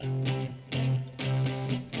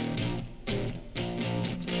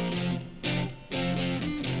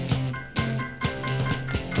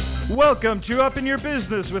Welcome to Up in Your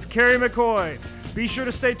Business with Carrie McCoy. Be sure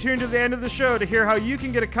to stay tuned to the end of the show to hear how you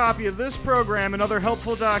can get a copy of this program and other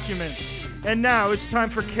helpful documents. And now it's time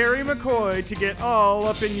for Carrie McCoy to get all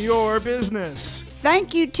up in your business.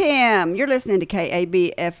 Thank you, Tim. You're listening to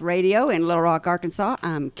KABF Radio in Little Rock, Arkansas.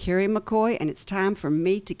 I'm Carrie McCoy, and it's time for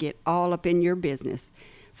me to get all up in your business.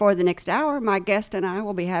 For the next hour, my guest and I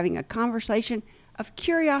will be having a conversation of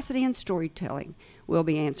curiosity and storytelling. We'll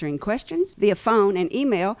be answering questions via phone and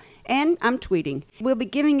email, and I'm tweeting. We'll be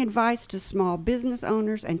giving advice to small business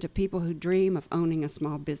owners and to people who dream of owning a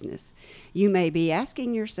small business. You may be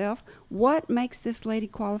asking yourself, what makes this lady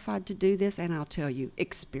qualified to do this? And I'll tell you,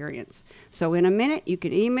 experience. So in a minute, you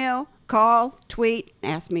can email, call, tweet,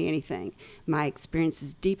 ask me anything. My experience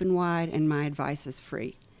is deep and wide, and my advice is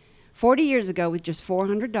free. 40 years ago, with just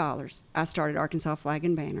 $400, I started Arkansas Flag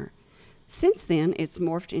and Banner. Since then, it's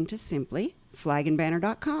morphed into simply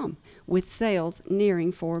flagandbanner.com with sales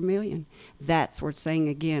nearing $4 million. That's worth saying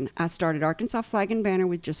again. I started Arkansas Flag and Banner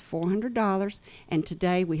with just $400, and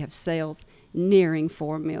today we have sales nearing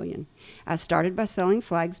 $4 million. I started by selling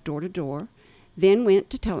flags door to door, then went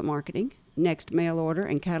to telemarketing, next mail order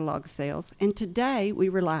and catalog sales, and today we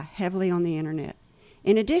rely heavily on the internet.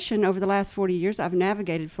 In addition, over the last 40 years, I've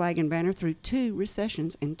navigated Flag and Banner through 2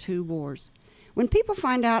 recessions and 2 wars. When people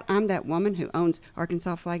find out I'm that woman who owns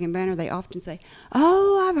Arkansas Flag and Banner, they often say,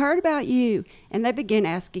 "Oh, I've heard about you," and they begin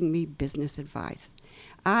asking me business advice.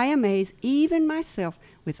 I amaze even myself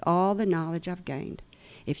with all the knowledge I've gained.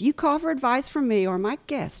 If you call for advice from me or my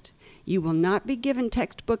guest, you will not be given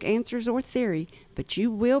textbook answers or theory, but you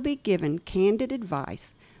will be given candid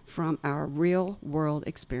advice from our real-world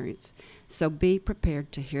experience. So be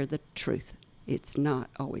prepared to hear the truth. It's not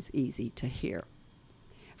always easy to hear.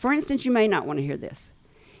 For instance, you may not want to hear this.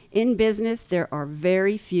 In business, there are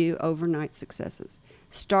very few overnight successes.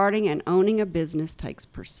 Starting and owning a business takes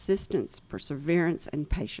persistence, perseverance, and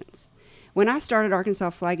patience. When I started Arkansas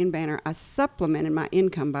Flag and Banner, I supplemented my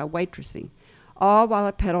income by waitressing, all while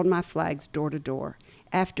I peddled my flags door to door.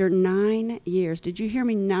 After 9 years, did you hear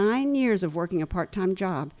me? 9 years of working a part-time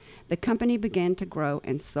job, the company began to grow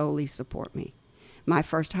and solely support me. My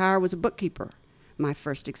first hire was a bookkeeper. My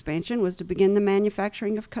first expansion was to begin the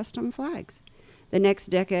manufacturing of custom flags. The next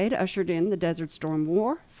decade ushered in the Desert Storm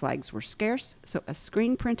War. Flags were scarce, so a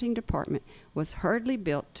screen printing department was hurriedly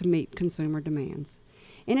built to meet consumer demands.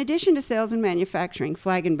 In addition to sales and manufacturing,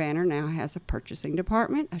 Flag and Banner now has a purchasing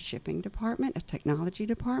department, a shipping department, a technology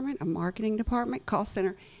department, a marketing department, call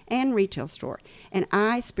center, and retail store, and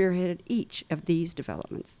I spearheaded each of these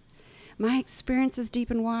developments. My experience is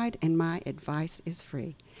deep and wide, and my advice is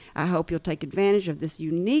free. I hope you'll take advantage of this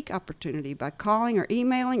unique opportunity by calling or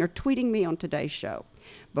emailing or tweeting me on today's show.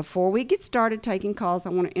 Before we get started taking calls, I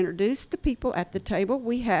want to introduce the people at the table.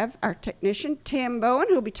 We have our technician, Tim Bowen,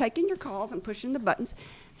 who will be taking your calls and pushing the buttons.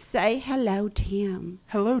 Say hello, Tim.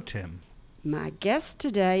 Hello, Tim. My guest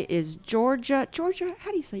today is Georgia. Georgia,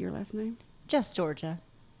 how do you say your last name? Just Georgia.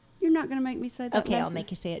 You're not going to make me say that? Okay, I'll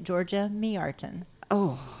make you say it. Georgia Miarton.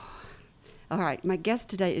 Oh. All right, my guest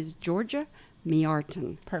today is Georgia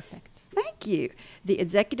Miarton. Perfect. Thank you. The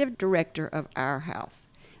executive director of Our House,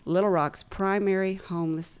 Little Rock's primary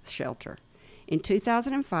homeless shelter. In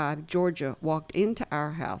 2005, Georgia walked into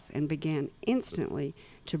Our House and began instantly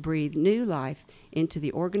to breathe new life into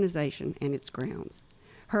the organization and its grounds.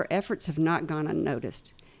 Her efforts have not gone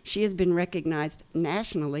unnoticed. She has been recognized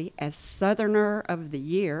nationally as Southerner of the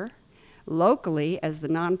Year, locally as the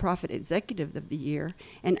Nonprofit Executive of the Year,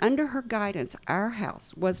 and under her guidance, Our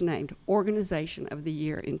House was named Organization of the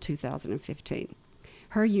Year in 2015.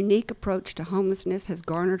 Her unique approach to homelessness has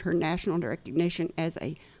garnered her national recognition as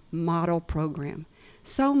a model program,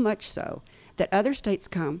 so much so that other states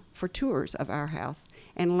come for tours of Our House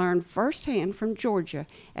and learn firsthand from Georgia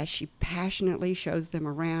as she passionately shows them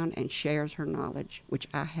around and shares her knowledge, which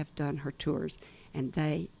I have done her tours, and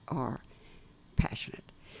they are passionate.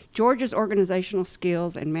 Georgia's organizational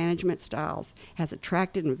skills and management styles has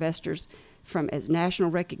attracted investors from as national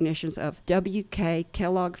recognitions of W.K.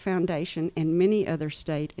 Kellogg Foundation and many other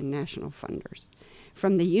state and national funders.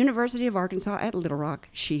 From the University of Arkansas at Little Rock,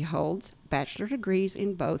 she holds bachelor degrees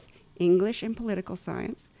in both English and political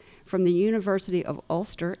science. From the University of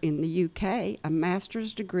Ulster in the UK, a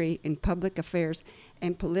master's degree in public affairs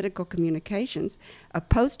and political communications, a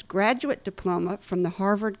postgraduate diploma from the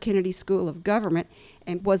Harvard Kennedy School of Government,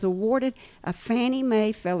 and was awarded a Fannie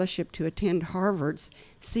Mae Fellowship to attend Harvard's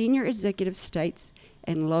Senior Executive States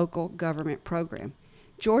and Local Government Program.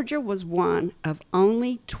 Georgia was one of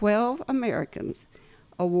only 12 Americans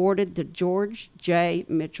awarded the George J.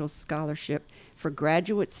 Mitchell Scholarship for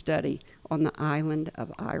graduate study on the island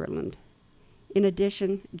of Ireland. In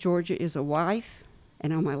addition, Georgia is a wife,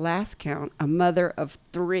 and on my last count, a mother of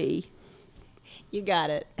 3. You got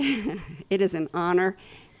it. It is an honor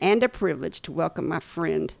and a privilege to welcome my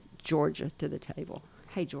friend, Georgia, to the table.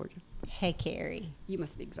 Hey, Georgia. Hey, Carrie. You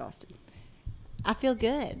must be exhausted. I feel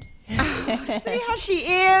good. See how she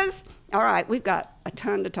is? All right, we've got a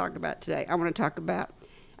ton to talk about today. I want to talk about,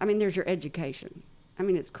 there's your education.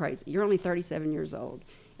 It's crazy. You're only 37 years old,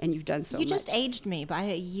 and you've done so much. You just aged me by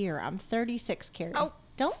a year. I'm 36, Carrie. Oh,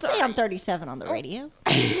 don't sorry. say I'm 37 on the radio.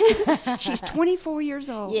 She's 24 years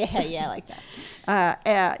old. Yeah, like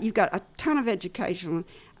that. You've got a ton of education.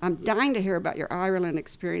 I'm dying to hear about your Ireland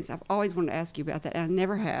experience. I've always wanted to ask you about that, and I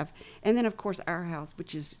never have. And then, of course, Our House,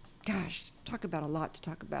 which is, gosh, talk about a lot to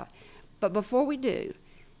talk about. But before we do,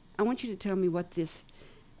 I want you to tell me what this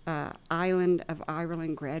Island of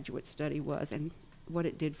Ireland graduate study was and what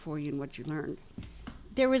it did for you and what you learned.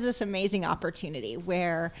 There was this amazing opportunity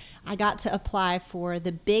where I got to apply for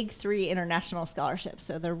the big 3 international scholarships.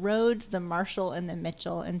 So the Rhodes, the Marshall, and the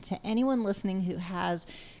Mitchell. And to anyone listening who has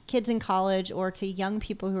kids in college or to young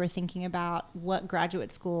people who are thinking about what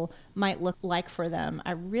graduate school might look like for them,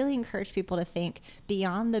 I really encourage people to think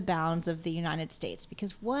beyond the bounds of the United States,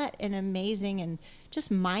 because what an amazing and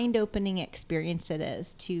just mind-opening experience it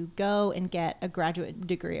is to go and get a graduate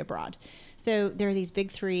degree abroad. So there are these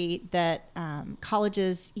big 3 that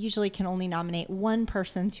colleges usually can only nominate one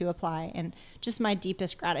person to apply. And just my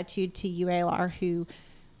deepest gratitude to UALR, who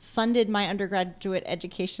funded my undergraduate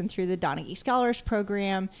education through the Donaghy Scholars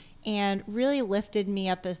Program and really lifted me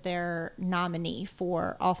up as their nominee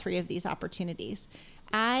for all 3 of these opportunities.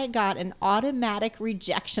 I got an automatic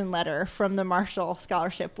rejection letter from the Marshall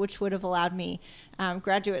Scholarship, which would have allowed me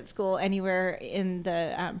graduate school anywhere in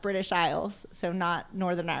the British Isles, so not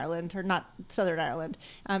Northern Ireland or not Southern Ireland.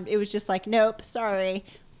 It was just like, nope, sorry.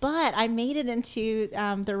 But I made it into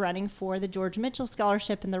the running for the George Mitchell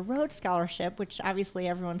Scholarship and the Rhodes Scholarship, which obviously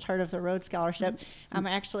everyone's heard of the Rhodes Scholarship. I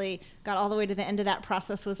actually got all the way to the end of that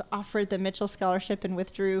process, was offered the Mitchell Scholarship and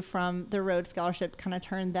withdrew from the Rhodes Scholarship, kind of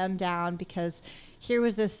turned them down because here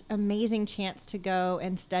was this amazing chance to go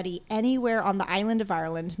and study anywhere on the island of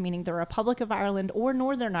Ireland, meaning the Republic of Ireland or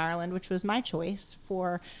Northern Ireland, which was my choice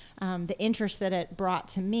for the interest that it brought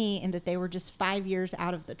to me, and that they were just 5 years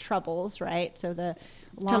out of the Troubles, right? So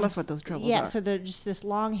tell us what those Troubles are. Yeah, so just this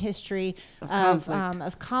long history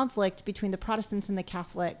of conflict between the Protestants and the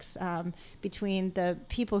Catholics, between the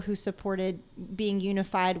people who supported being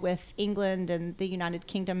unified with England and the United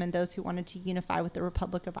Kingdom and those who wanted to unify with the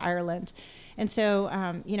Republic of Ireland. And so,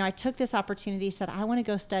 I took this opportunity, said, I want to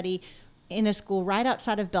go study in a school right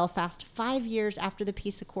outside of Belfast 5 years after the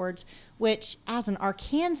peace accords, which as an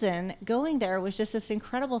Arkansan, going there was just this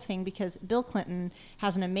incredible thing because Bill Clinton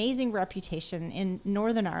has an amazing reputation in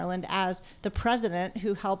Northern Ireland as the president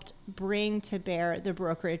who helped bring to bear the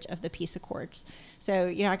brokerage of the peace accords. So,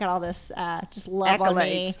 I got all this just love accolades on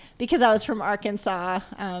me because I was from Arkansas.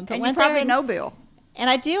 And you probably know Bill. And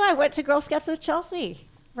I do. I went to Girl Scouts with Chelsea.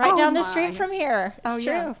 Right down the street from here. It's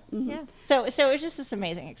true. Yeah. Mm-hmm. Yeah. So it was just this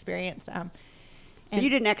amazing experience. So you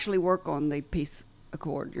didn't actually work on the peace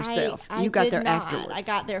accord yourself. I you got did there not. afterwards. I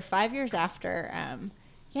got there 5 years after.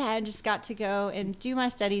 I just got to go and do my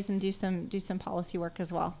studies and do some policy work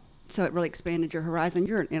as well. So it really expanded your horizon.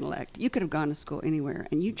 You're an intellect. You could have gone to school anywhere,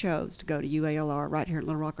 and you chose to go to UALR right here in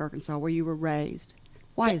Little Rock, Arkansas, where you were raised.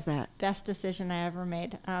 Why is that? Best decision I ever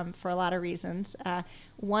made for a lot of reasons.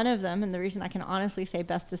 One of them, and the reason I can honestly say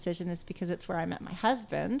best decision, is because it's where I met my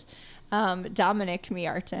husband, Dominic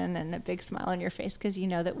Miarton, and a big smile on your face because you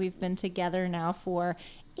know that we've been together now for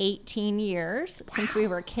 18 years since we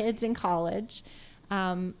were kids in college.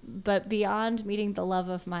 But beyond meeting the love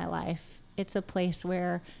of my life, it's a place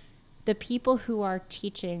where the people who are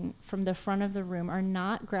teaching from the front of the room are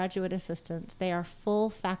not graduate assistants. They are full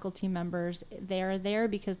faculty members. They are there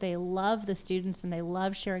because they love the students and they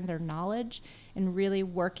love sharing their knowledge and really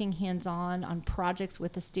working hands-on on projects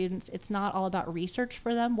with the students. It's not all about research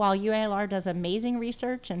for them. While UALR does amazing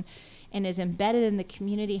research and is embedded in the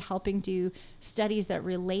community, helping do studies that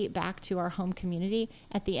relate back to our home community,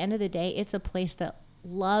 at the end of the day, it's a place that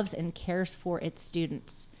loves and cares for its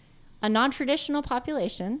students. A non-traditional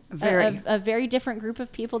population, a very different group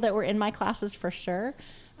of people that were in my classes for sure.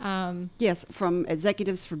 Yes, from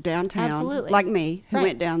executives from downtown, absolutely, like me, who right.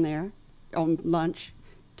 went down there on lunch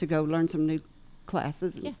to go learn some new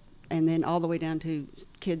classes. And and then all the way down to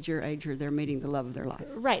kids your age who they're meeting the love of their life.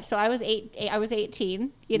 Right. So I was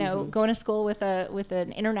 18, you know, going to school with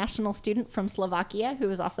an international student from Slovakia who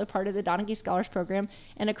was also part of the Donaghy Scholars Program.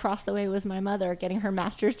 And across the way was my mother getting her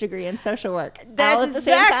master's degree in social work. All at the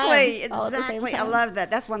same time. All at the same I time. love that.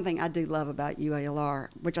 That's one thing I do love about UALR,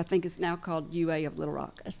 which I think is now called UA of Little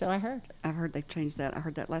Rock. So I heard. I've heard they've changed that. I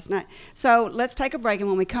heard that last night. So let's take a break, and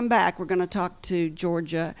when we come back, we're going to talk to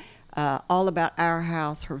Georgia all about Our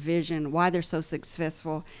House, her vision, why they're so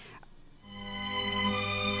successful.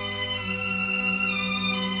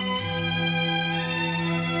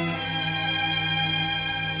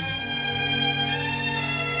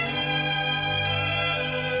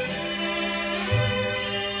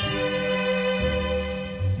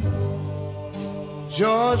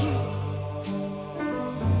 Georgia,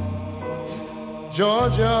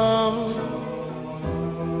 Georgia,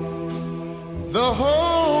 the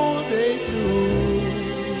whole day through,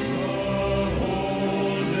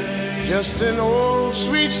 just an old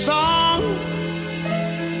sweet song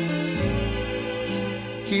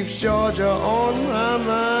keeps Georgia on my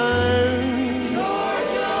mind.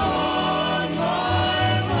 Georgia on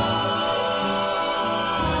my mind.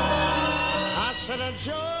 I said,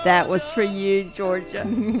 Georgia. That was for you, Georgia.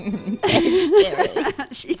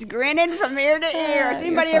 She's grinning from ear to ear. Has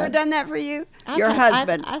anybody ever done that for you? Your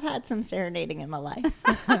husband. I've had some serenading in my life.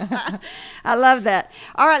 I love that.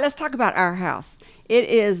 All right, let's talk about Our House. It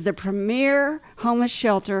is the premier homeless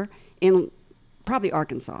shelter in probably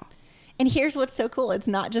Arkansas. And here's what's so cool. It's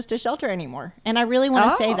not just a shelter anymore. And I really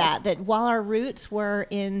want to say that while our roots were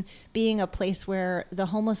in being a place where the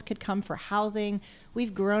homeless could come for housing,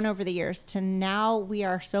 we've grown over the years to now we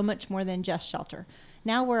are so much more than just shelter.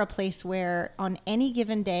 Now we're a place where on any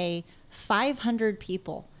given day, 500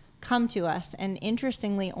 people come to us. And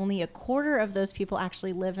interestingly, only a quarter of those people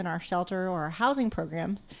actually live in our shelter or our housing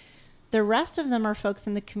programs. The rest of them are folks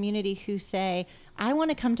in the community who say, I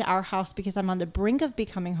want to come to Our House because I'm on the brink of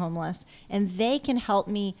becoming homeless, and they can help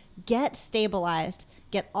me get stabilized,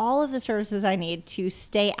 get all of the services I need to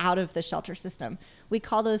stay out of the shelter system. We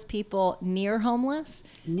call those people near homeless.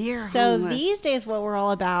 So these days what we're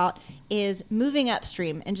all about is moving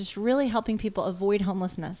upstream and just really helping people avoid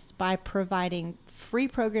homelessness by providing free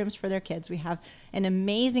programs for their kids. We have an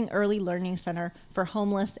amazing early learning center for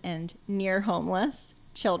homeless and near homeless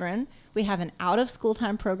children. We have an out of school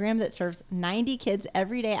time program that serves 90 kids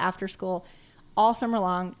every day after school, all summer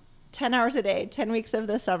long, 10 hours a day, 10 weeks of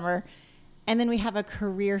the summer. And then we have a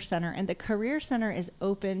career center, and the career center is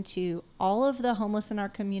open to all of the homeless in our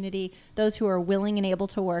community, those who are willing and able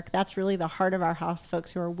to work. That's really the heart of Our House,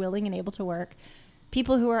 folks who are willing and able to work.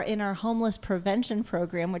 People who are in our homeless prevention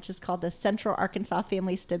program, which is called the Central Arkansas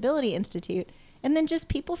Family Stability Institute. And then just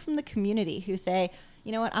people from the community who say,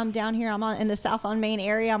 you know what, I'm down here, I'm in the South on Main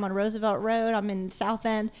area, I'm on Roosevelt Road, I'm in South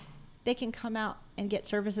End. They can come out and get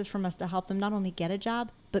services from us to help them not only get a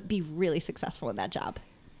job, but be really successful in that job.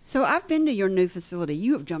 So I've been to your new facility.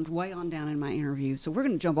 You have jumped way on down in my interview. So we're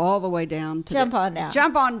going to jump all the way down. Jump on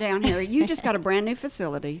down here. You just got a brand new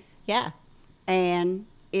facility. Yeah. And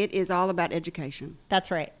it is all about education. That's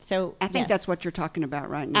right. So I think that's what you're talking about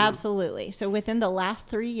right now. Absolutely. So within the last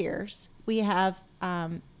 3 years, we have,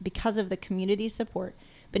 because of the community support,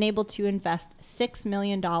 been able to invest $6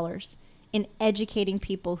 million in educating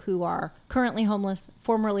people who are currently homeless,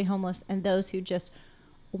 formerly homeless, and those who just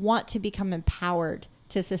want to become empowered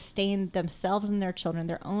to sustain themselves and their children,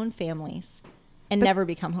 their own families, and never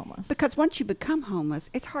become homeless. Because once you become homeless,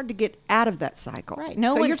 it's hard to get out of that cycle. Right.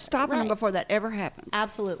 So you're stopping them before that ever happens.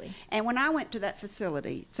 Absolutely. And when I went to that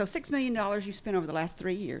facility, so $6 million you spent over the last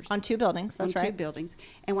 3 years. On 2 buildings, that's right. On 2 buildings.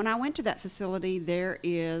 And when I went to that facility, there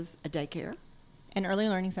is a daycare. An early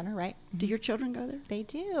learning center, right? Do your children go there? They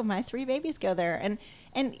do. My 3 babies go there. And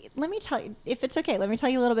let me tell you, if it's okay, let me tell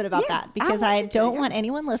you a little bit about that. Because I don't want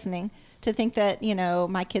anyone listening to think that,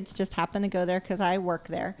 my kids just happen to go there because I work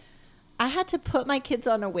there. I had to put my kids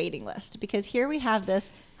on a waiting list because here we have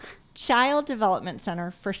this child development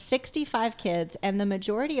center for 65 kids, and the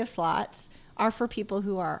majority of slots are for people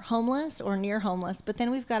who are homeless or near homeless. But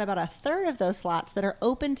then we've got about a third of those slots that are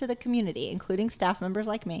open to the community, including staff members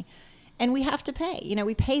like me. And we have to pay.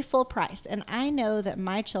 We pay full price. And I know that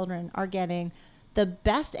my children are getting the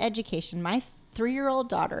best education. My 3-year-old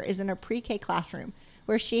daughter is in a pre-K classroom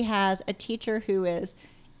where she has a teacher who is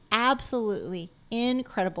absolutely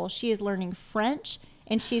incredible. She is learning French,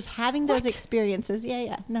 and she's having those experiences.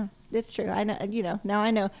 Yeah. No, it's true. I know, now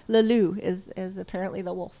I know Lalou is apparently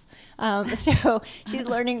the wolf. So she's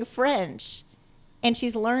learning French, and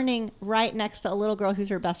she's learning right next to a little girl who's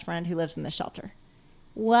her best friend who lives in the shelter.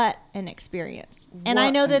 What an experience. And What I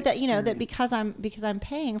know an that you know that experience. because I'm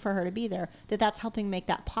paying for her to be there, that's helping make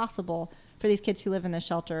that possible for these kids who live in the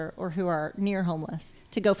shelter or who are near homeless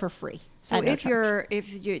to go for free. So at no if charge.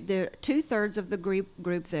 you're the 2/3 of the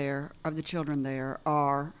group there of the children there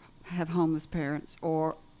have homeless parents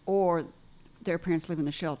or their parents live in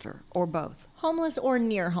the shelter or both. Homeless or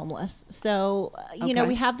near homeless. So, you know, Okay.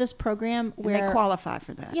 we have this program And where they qualify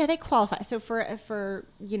for that. Yeah, they qualify. So for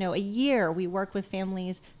you know, a year we work with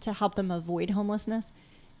families to help them avoid homelessness.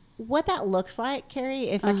 What that looks like, Carrie,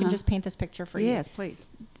 if I can just paint this picture for you. Yes, please.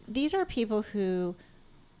 These are people who,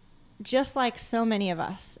 just like so many of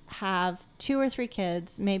us, have 2 or 3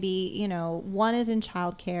 kids. Maybe, you know, one is in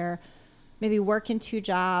childcare, maybe working 2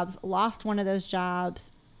 jobs, lost one of those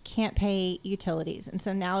jobs, can't pay utilities. And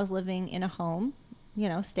so now is living in a home, you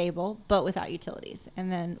know, stable, but without utilities.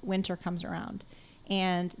 And then winter comes around.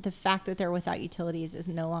 And the fact that they're without utilities is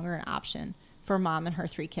no longer an option for mom and her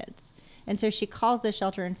 3 kids. And so she calls the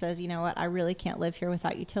shelter and says, you know what, I really can't live here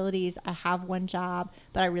without utilities. I have 1 job,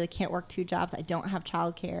 but I really can't work 2 jobs. I don't have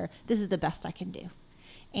childcare. This is the best I can do.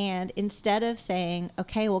 And instead of saying,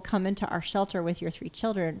 okay, we'll come into our shelter with your 3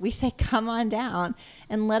 children, we say, come on down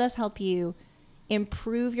and let us help you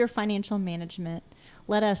improve your financial management.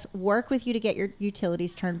 Let us work with you to get your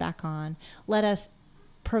utilities turned back on. Let us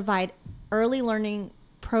provide early learning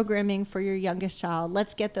programming for your youngest child.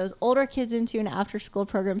 Let's get those older kids into an after school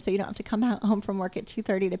program so you don't have to come home from work at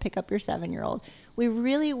 2:30 to pick up your 7-year-old. We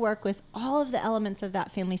really work with all of the elements of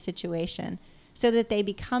that family situation so that they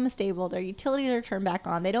become stable, their utilities are turned back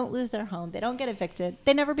on, they don't lose their home, they don't get evicted,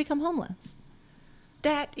 they never become homeless.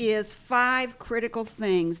 That is 5 critical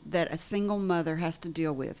things that a single mother has to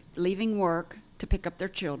deal with. Leaving work to pick up their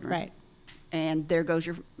children. Right. And there goes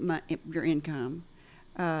your income.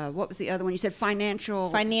 What was the other one? You said financial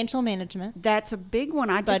management. That's a big one.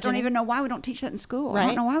 I just don't Budgeting. even know why we don't teach that in school. I Right,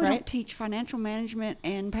 don't know why we right. don't teach financial management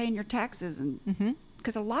and paying your taxes. And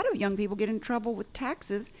because a lot of young people get in trouble with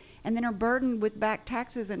taxes and then are burdened with back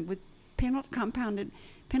taxes and with compounded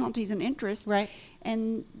penalties and interest. Right.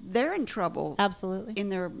 And they're in trouble. Absolutely. In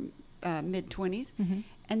their mid-20s.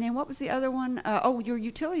 And then what was the other one? Your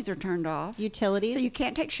utilities are turned off. Utilities. So you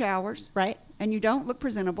can't take showers. Right. And you don't look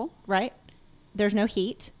presentable. Right. There's no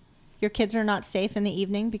heat. Your kids are not safe in the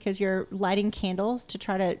evening because you're lighting candles to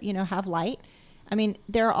try to, you know, have light. I mean,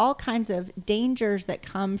 there are all kinds of dangers that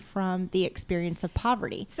come from the experience of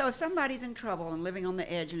poverty. So if somebody's in trouble and living on the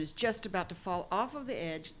edge and is just about to fall off of the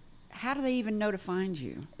edge, how do they even know to find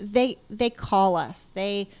you? They call us.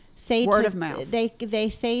 They say Word of mouth. They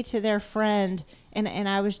say to their friend, and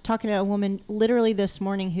I was talking to a woman literally this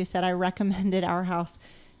morning who said I recommended our house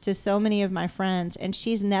to so many of my friends, and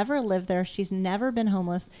she's never lived there. She's never been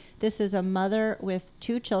homeless. This is a mother with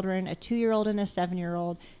 2 children, a 2-year-old and a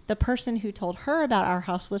 7-year-old. The person who told her about our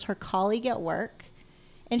house was her colleague at work,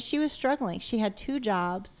 and she was struggling. She had 2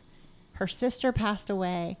 jobs. Her sister passed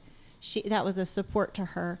away. That was a support to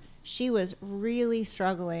her. She was really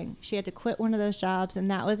struggling. She had to quit one of those jobs, and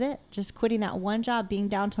that was it. Just quitting that one job, being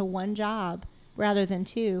down to 1 job rather than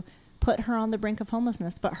 2, put her on the brink of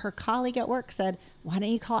homelessness. But her colleague at work said, why don't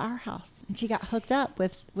you call our house? And she got hooked up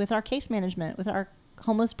with our case management, with our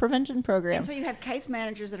homeless prevention program. And so you have case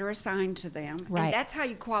managers that are assigned to them. Right. And that's how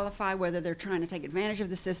you qualify whether they're trying to take advantage of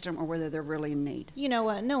the system or whether they're really in need. You know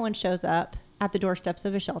what? No one shows up at the doorsteps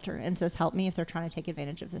of a shelter and says, help me, if they're trying to take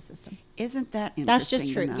advantage of the system. Isn't that interesting? That's just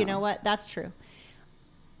to true. know? You know what? That's true.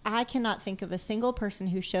 I cannot think of a single person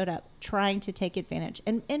who showed up trying to take advantage.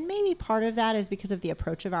 And maybe part of that is because of the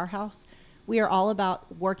approach of our house. We are all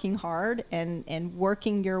about working hard and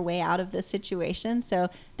working your way out of this situation. So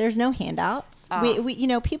there's no handouts. We you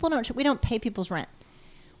know, we don't pay people's rent.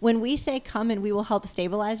 When we say come and we will help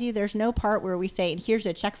stabilize you, there's no part where we say, and here's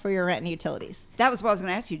a check for your rent and utilities. That was what I was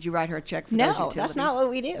going to ask you. Did you write her a check for those utilities? No, that's not what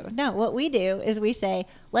we do. No, what we do is we say,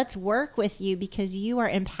 let's work with you because you are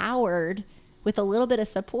empowered with a little bit of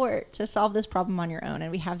support to solve this problem on your own.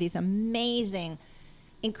 And we have these amazing,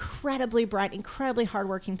 incredibly bright, incredibly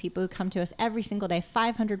hardworking people who come to us every single day,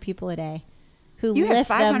 500 people a day, who You have lift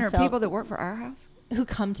 500 themselves, people that work for our house? who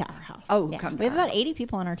come to our house. Oh, who come to we have our about house. 80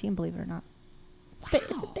 people on our team, believe it or not.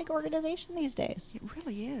 It's a big organization these days. It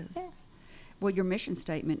really is. Yeah. Well, your mission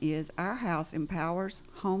statement is, our house empowers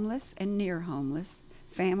homeless and near homeless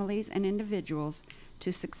families and individuals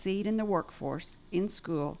to succeed in the workforce, in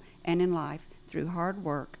school, and in life through hard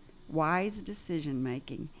work, wise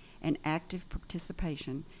decision-making, and active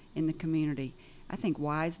participation in the community. I think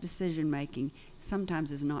wise decision-making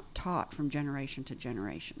sometimes is not taught from generation to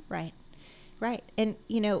generation. Right. Right. And,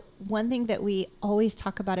 you know, one thing that we always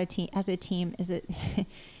talk about as a team is that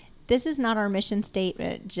this is not our mission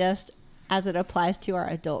statement just as it applies to our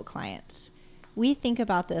adult clients. We think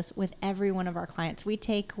about this with every one of our clients. We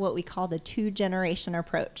take what we call the 2-generation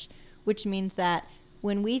approach, which means that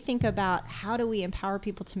when we think about how do we empower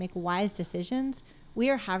people to make wise decisions, we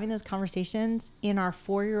are having those conversations in our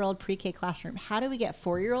 4-year-old pre-K classroom. How do we get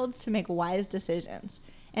 4-year-olds to make wise decisions?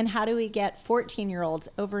 And how do we get 14-year-olds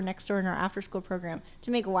over next door in our after-school program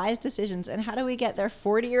to make wise decisions? And how do we get their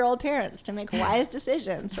 40-year-old parents to make wise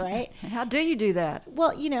decisions, right? How do you do that?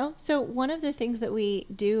 Well, so one of the things that we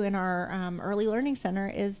do in our early learning center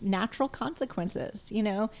is natural consequences.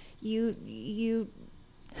 You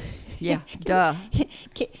Yeah, duh.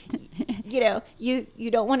 You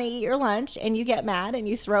don't want to eat your lunch and you get mad and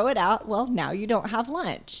you throw it out. Well, now you don't have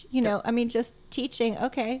lunch. Just teaching,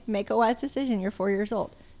 okay, make a wise decision. You're 4 years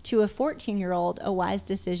old. To a 14-year-old, a wise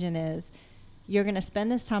decision is you're going to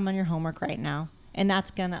spend this time on your homework right now. And that's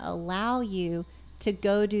going to allow you to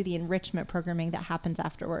go do the enrichment programming that happens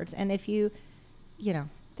afterwards. And if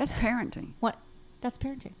That's parenting. That's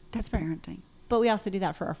parenting. That's parenting. But we also do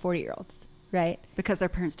that for our 40-year-olds. Right. Because their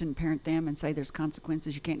parents didn't parent them and say there's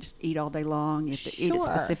consequences. You can't just eat all day long. You have to eat at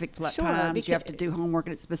specific times. You have to do homework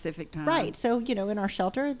at specific times. Right. So, in our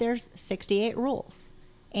shelter, there's 68 rules.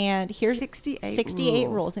 And here's 68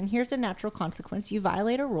 rules. And here's a natural consequence. You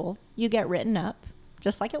violate a rule, you get written up,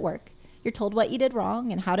 just like at work. You're told what you did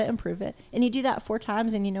wrong and how to improve it. And you do that 4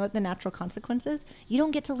 times, and you know what the natural consequence is? You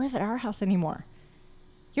don't get to live at our house anymore.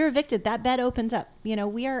 You're evicted. That bed opens up. We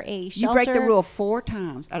are a shelter. You break the rule 4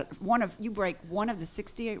 times. You break one of the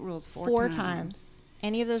 68 rules 4 times.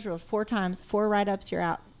 Any of those rules 4 times. 4 write-ups, you're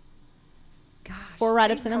out. Gosh, 4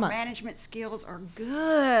 write-ups in a month. Management skills are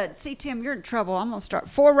good. See, Tim, you're in trouble. I'm going to start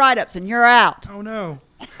 4 write-ups and you're out. Oh, no.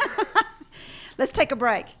 Let's take a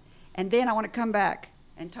break. And then I want to come back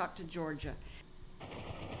and talk to Georgia.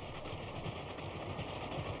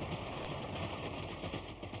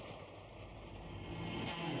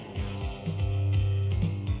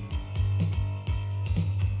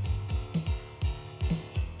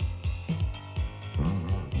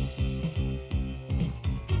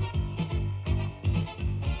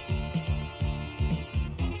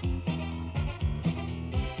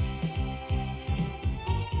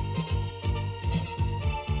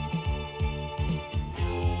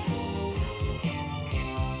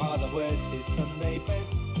 Wears his Sunday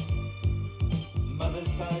best. Mother's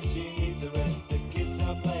tired, she needs a rest. The kids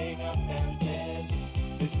are playing up downstairs.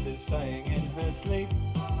 Sister's sighing in her sleep.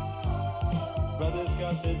 Brother's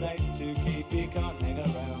got a date to keep, he can't hang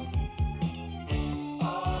around.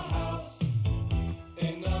 Our house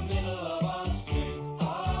in the middle of our street.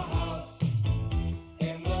 Our house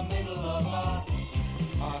in the middle of our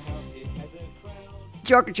house. It has a crowd.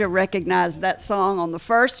 Georgia recognized that song on the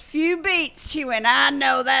first few beats. She went, I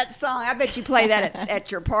know that song. I bet you play that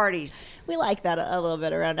at your parties. We like that a little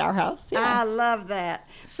bit around our house. Yeah. I love that.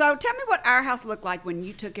 So tell me what our house looked like when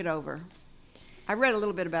you took it over. I read a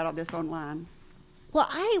little bit about all this online. Well,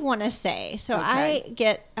 I want to say, so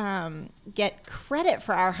Okay. I get credit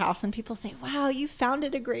for our house, and people say, "Wow, you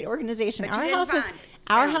founded a great organization." But you didn't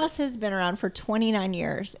Our house has been around for 29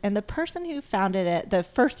 years, and the person who founded it, the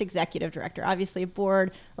first executive director, obviously a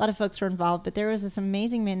board, a lot of folks were involved, but there was this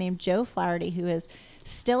amazing man named Joe Flaherty who is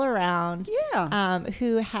still around. Yeah.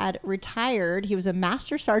 Who had retired. He was a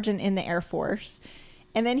master sergeant in the Air Force.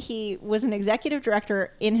 And then he was an executive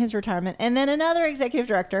director in his retirement, and then another executive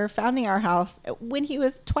director founding our house when he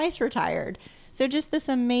was twice retired. So just this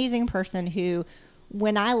amazing person who,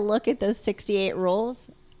 when I look at those 68 rules,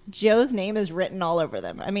 Joe's name is written all over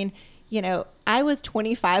them. I mean, I was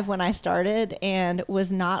 25 when I started and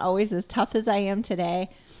was not always as tough as I am today,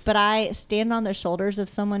 but I stand on the shoulders of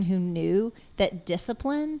someone who knew that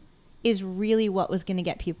discipline is really what was going to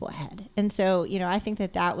get people ahead. And so, I think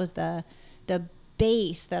that was the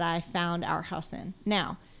base that I found our house in.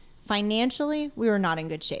 Now, financially, we were not in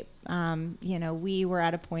good shape. We were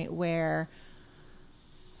at a point where,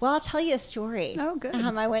 well, I'll tell you a story. Oh, good.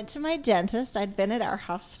 I went to my dentist. I'd been at our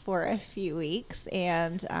house for a few weeks,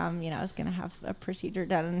 and, I was going to have a procedure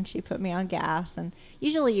done, and she put me on gas. And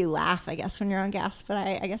usually you laugh, I guess, when you're on gas, but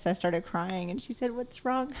I guess I started crying, and she said, "What's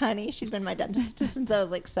wrong, honey?" She'd been my dentist since I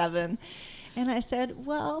was like 7. And I said,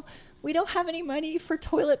 "Well, we don't have any money for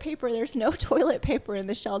toilet paper. There's no toilet paper in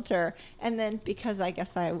the shelter." And then, because I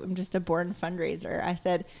guess I'm just a born fundraiser, I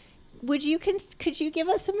said, could you give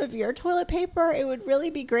us some of your toilet paper? It would really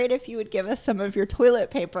be great if you would give us some of your toilet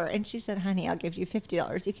paper. And she said, "Honey, I'll give you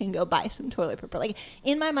 $50. You can go buy some toilet paper." Like,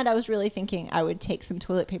 in my mind, I was really thinking I would take some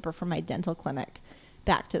toilet paper from my dental clinic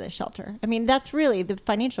back to the shelter. I mean, that's really the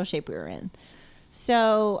financial shape we were in.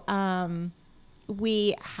 So,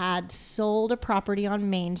 we had sold a property on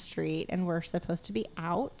Main Street and we're supposed to be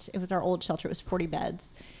out. It was our old shelter. It was 40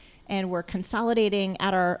 beds. And we're consolidating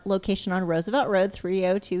at our location on Roosevelt Road,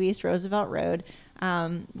 302 East Roosevelt Road.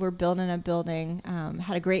 We're building a building,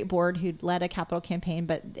 had a great board who'd led a capital campaign,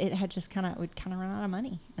 but it had just we'd kind of run out of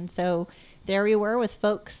money. And so there we were with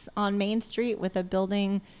folks on Main Street with a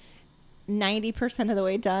building 90% of the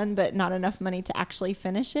way done, but not enough money to actually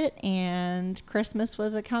finish it. And Christmas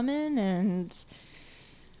was a coming, and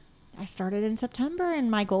I started in September, and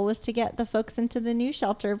my goal was to get the folks into the new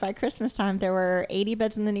shelter by Christmas time. There were 80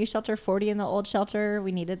 beds in the new shelter, 40 in the old shelter.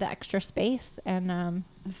 We needed the extra space. And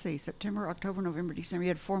let's see, September, October, November, December. You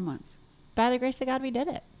had 4 months. By the grace of God, we did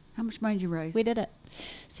it. How much money did you raise? We did it.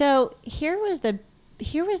 So here was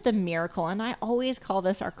the miracle, and I always call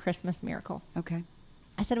this our Christmas miracle. Okay.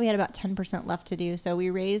 I said we had about 10% left to do, so we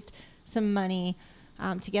raised some money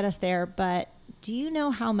to get us there. But do you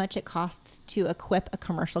know how much it costs to equip a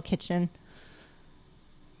commercial kitchen?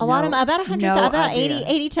 About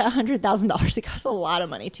 $80,000 to $100,000. It costs a lot of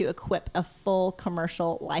money to equip a full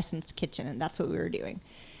commercial licensed kitchen, and that's what we were doing.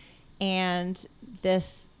 And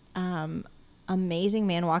this amazing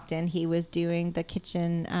man walked in. He was doing the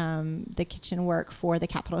kitchen work for the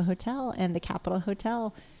Capitol Hotel, and the Capitol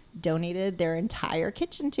Hotel donated their entire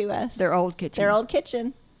kitchen to us. Their old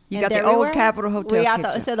kitchen. You And got the old Capitol Hotel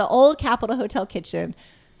kitchen. So the old Capitol Hotel kitchen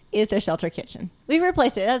is the shelter kitchen. We've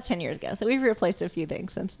replaced it. That was 10 years ago. So we've replaced a few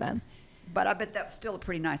things since then. But I bet that's still a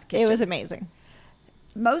pretty nice kitchen. It was amazing.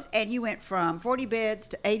 And you went from 40 beds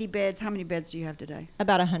to 80 beds. How many beds do you have today?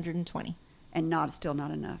 About 120. And still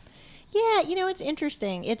not enough. Yeah, it's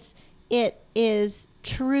interesting. It is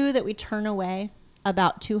true that we turn away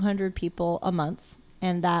about 200 people a month,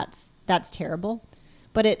 and that's terrible.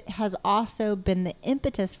 But it has also been the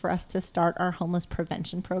impetus for us to start our homeless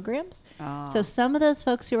prevention programs. Oh. So some of those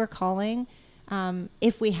folks who are calling,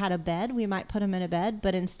 if we had a bed, we might put them in a bed.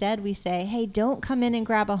 But instead we say, hey, don't come in and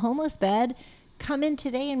grab a homeless bed. Come in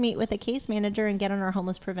today and meet with a case manager and get on our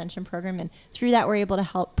homeless prevention program. And through that, we're able to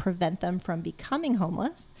help prevent them from becoming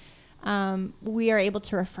homeless. We are able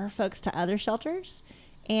to refer folks to other shelters.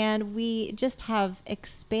 And we just have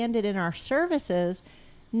expanded in our services,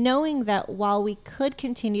 knowing that while we could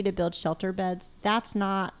continue to build shelter beds, that's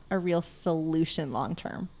not a real solution long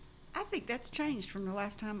term. I think that's changed from the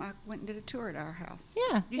last time I went and did a tour at our house.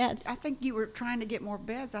 Yeah. I think you were trying to get more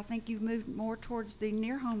beds. I think you've moved more towards the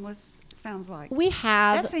near homeless, sounds like. We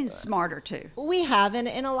have. That seems smarter, too. We have. And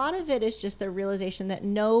a lot of it is just the realization that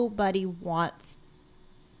nobody wants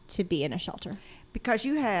to be in a shelter. Because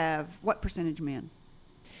you have what percentage men,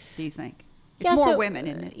 do you think? It's more women,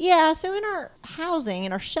 isn't it? Yeah. So in our housing,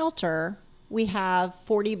 in our shelter, we have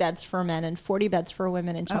 40 beds for men and 40 beds for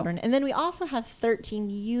women and children. And then we also have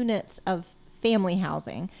 13 units of family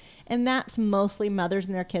housing. And that's mostly mothers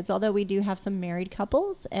and their kids, although we do have some married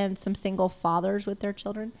couples and some single fathers with their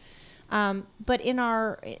children. But in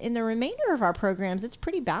the remainder of our programs, it's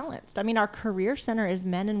pretty balanced. I mean, our career center is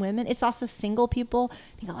men and women. It's also single people.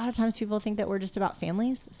 I think a lot of times people think that we're just about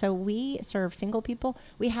families. So we serve single people.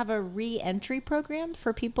 We have a re-entry program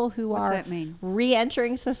for people who What's are that mean?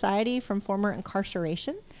 re-entering society from former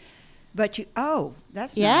incarceration. But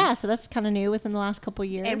that's Yeah, nice. so that's kind of new within the last couple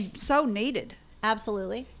of years. And so needed.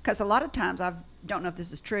 Absolutely. Because a lot of times, I don't know if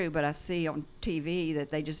this is true, but I see on TV that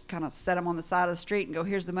they just kind of set them on the side of the street and go,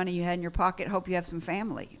 here's the money you had in your pocket. Hope you have some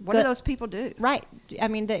family. What do those people do? Right. I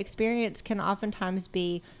mean, the experience can oftentimes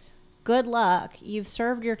be, good luck. You've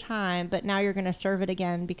served your time, but now you're going to serve it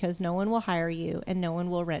again because no one will hire you and no one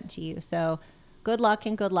will rent to you. So good luck.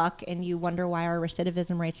 And you wonder why our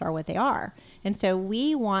recidivism rates are what they are. And so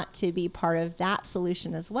we want to be part of that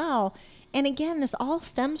solution as well. And again, this all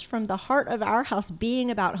stems from the heart of our house being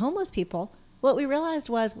about homeless people. What we realized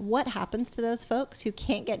was, what happens to those folks who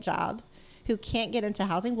can't get jobs, who can't get into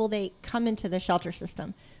housing? Well, they come into the shelter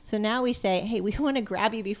system. So now we say, hey, we want to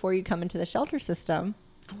grab you before you come into the shelter system.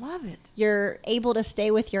 I love it. You're able to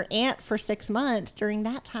stay with your aunt for 6 months. During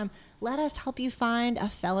that time, let us help you find a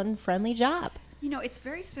felon-friendly job. It's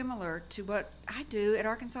very similar to what I do at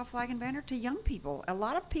Arkansas Flag and Banner to young people. A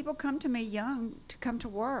lot of people come to me young to come to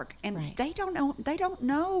work, and Right. they don't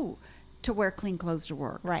know to wear clean clothes to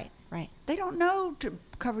work. Right. They don't know to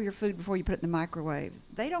cover your food before you put it in the microwave.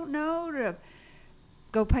 They don't know to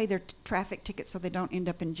go pay their traffic tickets so they don't end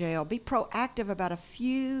up in jail. Be proactive about a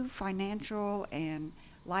few financial and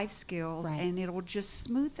life skills, Right. and it'll just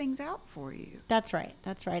smooth things out for you. That's right.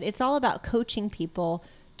 It's all about coaching people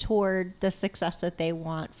toward the success that they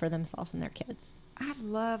want for themselves and their kids. I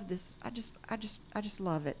love this. I just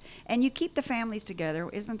love it. And you keep the families together.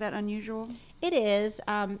 Isn't that unusual? It is.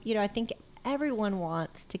 I think everyone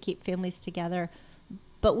wants to keep families together,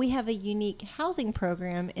 but we have a unique housing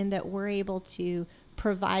program in that we're able to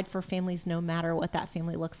provide for families no matter what that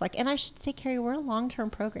family looks like. And I should say, Carrie, we're a long-term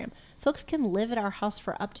program. Folks can live at our house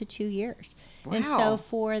for up to 2 years. And Wow. so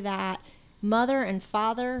for that mother and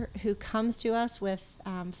father who comes to us with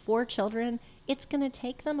 4 children, it's going to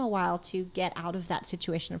take them a while to get out of that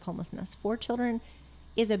situation of homelessness. 4 children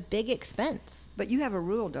is a big expense. But you have a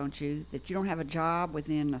rule, don't you, that you don't have a job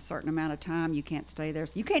within a certain amount of time, you can't stay there.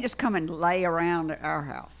 So you can't just come and lay around at our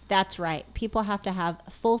house. That's right. People have to have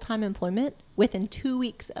full-time employment within 2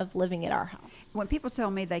 weeks of living at our house. When people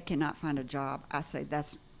tell me they cannot find a job, I say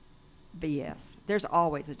that's BS. There's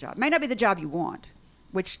always a job. May not be the job you want,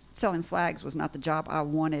 which selling flags was not the job I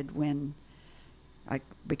wanted when I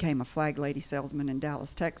became a flag lady salesman in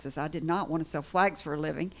Dallas, Texas. I did not want to sell flags for a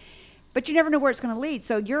living. But you never know where it's going to lead.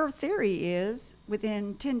 So your theory is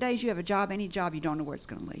within 10 days you have a job, any job, you don't know where it's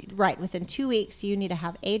going to lead. Right. Within 2 weeks, you need to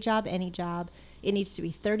have a job, any job. It needs to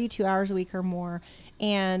be 32 hours a week or more.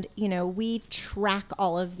 And, you know, we track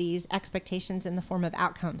all of these expectations in the form of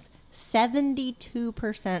outcomes.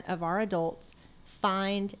 72% of our adults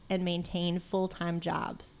find and maintain full-time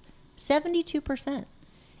jobs. 72%.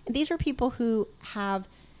 And these are people who have,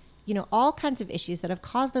 you know, all kinds of issues that have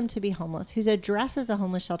caused them to be homeless, whose address is a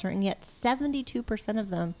homeless shelter, and yet 72% of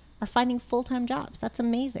them are finding full-time jobs. That's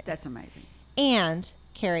amazing. That's amazing. And,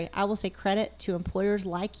 Carrie, I will say credit to employers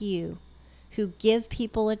like you who give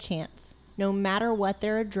people a chance, no matter what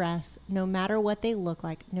their address, no matter what they look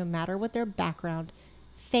like, no matter what their background.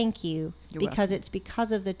 Thank you, You're because welcome. it's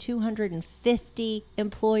because of the 250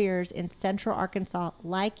 employers in Central Arkansas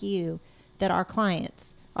like you that our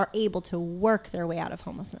clients are able to work their way out of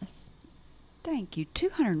homelessness. Thank you.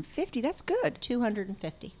 250, that's good.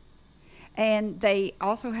 250. And they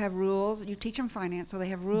also have rules. You teach them finance, so they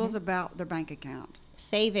have rules Mm-hmm. about their bank account.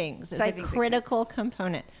 Savings is Savings a account. critical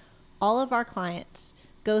component. All of our clients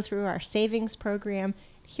go through our savings program.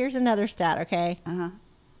 Here's another stat, okay? Uh-huh.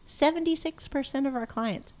 76% of our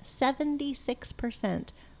clients, 76%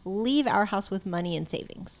 leave our house with money in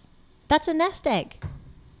savings. That's a nest egg.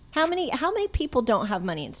 How many people don't have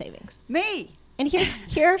money in savings? Me. And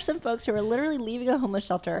here are some folks who are literally leaving a homeless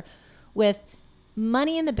shelter with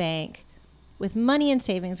money in the bank, with money in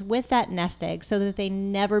savings, with that nest egg, so that they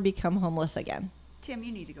never become homeless again. Tim,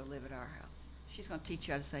 you need to go live at our house. She's going to teach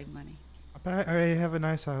you how to save money. But I already have a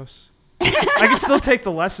nice house. I can still take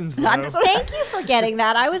the lessons, though. Thank you for getting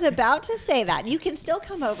that. I was about to say that. You can still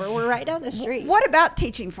come over. We're right down the street. What about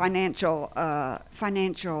teaching financial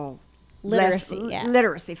Literacy, yeah.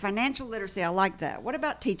 literacy, financial literacy? I like that. What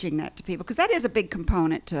about teaching that to people? Because that is a big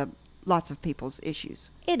component to lots of people's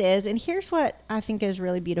issues. It is. And here's what I think is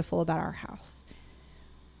really beautiful about our house.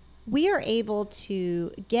 We are able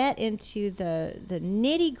to get into the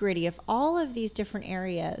nitty gritty of all of these different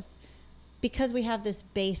areas because we have this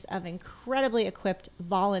base of incredibly equipped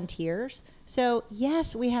volunteers. So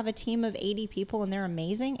yes, we have a team of 80 people and they're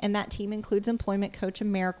amazing. And that team includes employment coach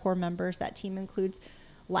and AmeriCorps members. That team includes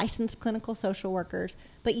licensed clinical social workers.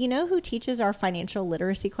 But you know who teaches our financial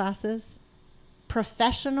literacy classes?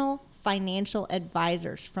 Professional financial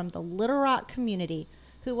advisors from the Little Rock community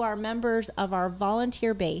who are members of our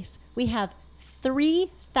volunteer base. We have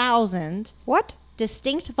 3,000 What?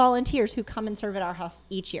 distinct volunteers who come and serve at our house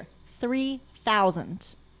each year.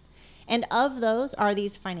 3,000. And of those are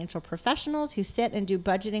these financial professionals who sit and do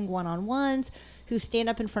budgeting one-on-ones, who stand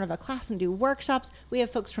up in front of a class and do workshops. We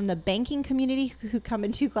have folks from the banking community who come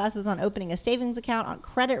and do classes on opening a savings account, on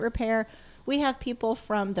credit repair. We have people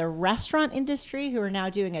from the restaurant industry who are now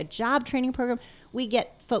doing a job training program. We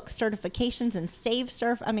get folks certifications in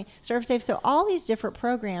Serve Safe. So all these different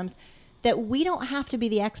programs that we don't have to be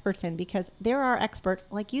the experts in because there are experts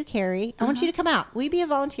like you, Carrie. I want you to come out. Will you be a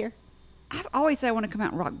volunteer? I've always said I want to come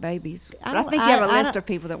out and rock babies. But I don't- think you have a I list don't- of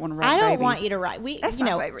people that want to rock I babies. don't want you to rock. That's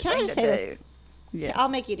my favorite Can thing I just to say this? do. Yes. I'll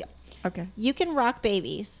make you a deal. Okay. You can rock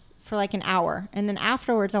babies for like an hour, and then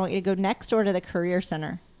afterwards, I want you to go next door to the career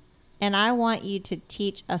center, and I want you to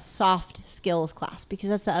teach a soft skills class because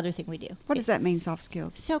that's the other thing we do. What does that mean, soft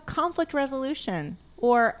skills? So conflict resolution,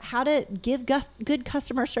 or how to give good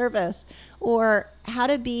customer service, or how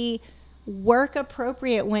to be work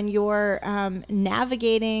appropriate when you're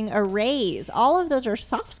navigating a raise. All of those are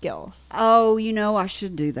soft skills. Oh, I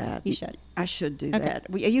should do that. You should. I should do Okay. that.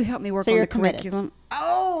 Will you help me work So on you're the committed. curriculum?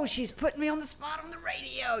 Oh, she's putting me on the spot on the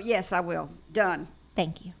radio. Yes, I will. Done.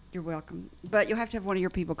 Thank you. You're welcome. But you'll have to have one of your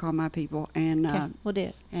people call my people, and Okay, we'll do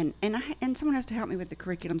it. and someone has to help me with the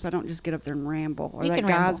curriculum, so I don't just get up there and ramble. Or You that can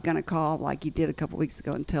guy's ramble. gonna call like you did a couple weeks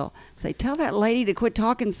ago and tell that lady to quit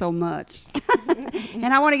talking so much. And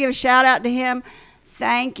I want to give a shout out to him.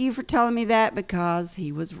 Thank you for telling me that because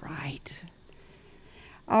he was right.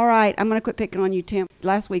 All right, I'm going to quit picking on you, Tim.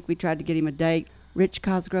 Last week we tried to get him a date. Rich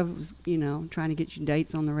Cosgrove was, trying to get you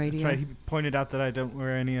dates on the radio. That's right. He pointed out that I don't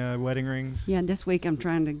wear any wedding rings. Yeah, and this week I'm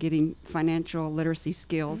trying to get him financial literacy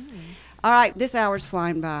skills. All right, this hour's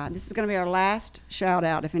flying by. This is going to be our last shout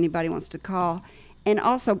out if anybody wants to call. And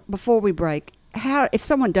also, before we break, if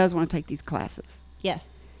someone does want to take these classes,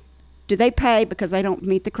 Yes. do they pay because they don't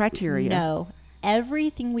meet the criteria? No.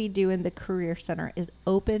 Everything we do in the Career Center is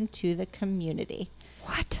open to the community.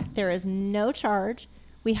 What? There is no charge.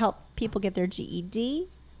 We help people get their GED.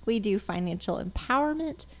 We do financial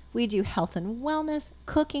empowerment. We do health and wellness,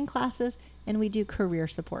 cooking classes, and we do career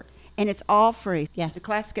support. And it's all free. Yes. The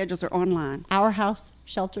class schedules are online.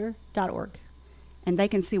 OurHouseShelter.org. And they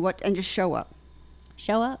can see and just show up.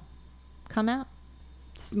 Show up. Come out.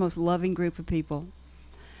 It's the most loving group of people.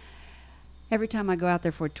 Every time I go out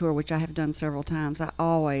there for a tour, which I have done several times, I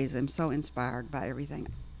always am so inspired by everything.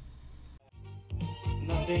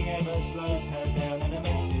 Nothing ever slows her down, and a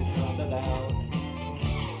mess is not allowed.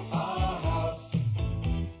 Our house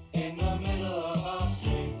in the middle of our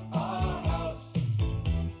street. Our house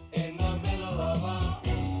in the middle of our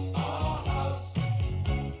house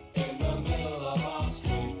in the middle of our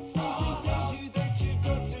street. Somebody tells you that you've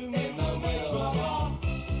got to move in the middle of our.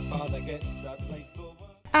 Father gets up late for work.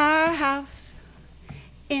 Our house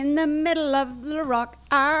in the middle of Little Rock.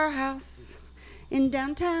 Our house in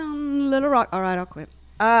downtown Little Rock. All right, I'll quit.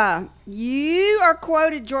 You are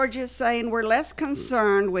quoted, Georgia, saying we're less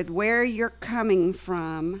concerned with where you're coming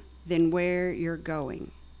from than where you're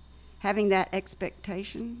going. Having that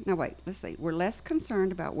expectation. No, wait, let's see. We're less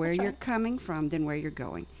concerned about where That's you're right. coming from than where you're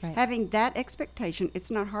going. Right. Having that expectation,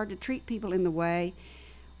 it's not hard to treat people in the way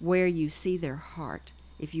where you see their heart.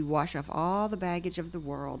 If you wash off all the baggage of the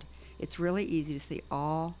world, it's really easy to see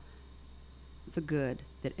all the good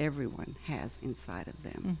that everyone has inside of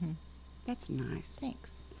them. Mm-hmm. That's nice.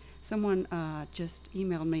 Thanks. Someone just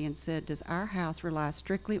emailed me and said, does our house rely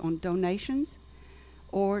strictly on donations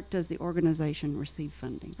or does the organization receive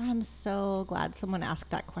funding? I'm so glad someone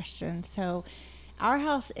asked that question. So, our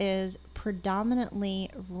house is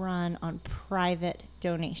predominantly run on private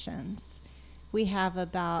donations. We have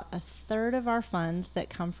about a third of our funds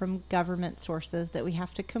that come from government sources that we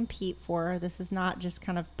have to compete for. This is not just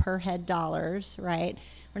kind of per head dollars, right?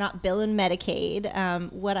 We're not billing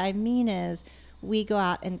Medicaid. What I mean is we go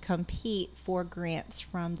out and compete for grants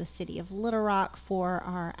from the city of Little Rock for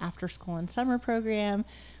our after school and summer program.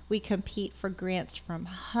 We compete for grants from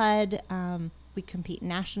HUD. We compete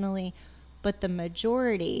nationally, but the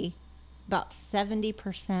majority, about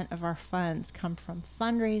 70% of our funds come from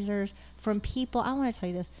fundraisers, from people, I want to tell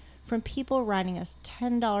you this, from people writing us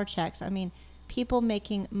 $10 checks. I mean, people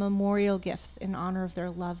making memorial gifts in honor of their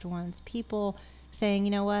loved ones, people saying,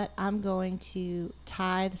 you know what, I'm going to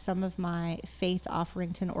tithe some of my faith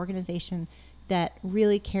offering to an organization that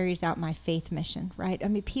really carries out my faith mission, right? I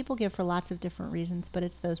mean, people give for lots of different reasons, but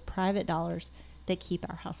it's those private dollars that keep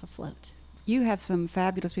our house afloat. You have some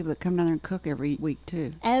fabulous people that come down there and cook every week,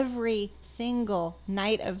 too. Every single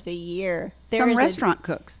night of the year. Some restaurant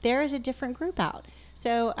cooks. There is a different group out.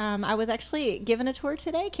 So I was actually given a tour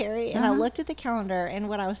today, Carrie, and I looked at the calendar, and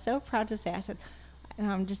what I was so proud to say, I said, and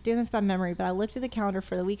I'm just doing this by memory, but I looked at the calendar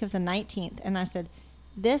for the week of the 19th, and I said,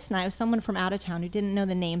 this night, was someone from out of town who didn't know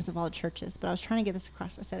the names of all the churches, but I was trying to get this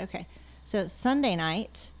across. I said, okay, so Sunday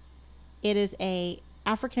night, it is a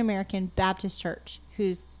African-American Baptist church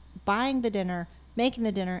who's buying the dinner, making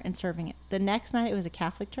the dinner, and serving it. The next night, it was a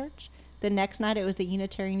Catholic church. The next night, it was the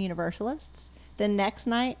Unitarian Universalists. The next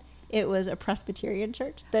night, it was a Presbyterian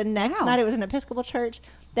church. The next night, it was an Episcopal church.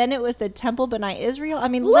 Then it was the Temple B'nai Israel. I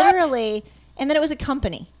mean, literally, and then it was a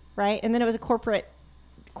company, right? And then it was a corporate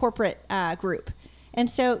group. And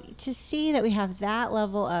so to see that we have that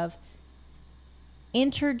level of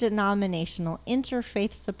interdenominational,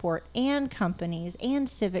 interfaith support, and companies, and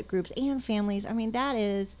civic groups, and families, I mean, that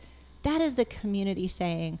is the community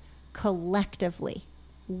saying, collectively,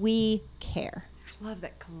 we care. I love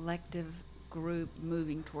that collective group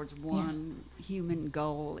moving towards one human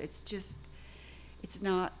goal. It's just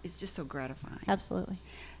so gratifying. Absolutely.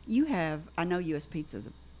 I know U.S. Pizza's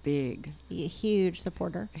a A huge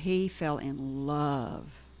supporter. He fell in love.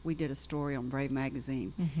 We did a story on Brave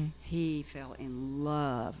Magazine. Mm-hmm. He fell in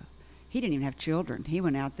love. He didn't even have children. He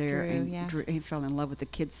went out there he fell in love with the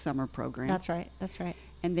kids' summer program. That's right.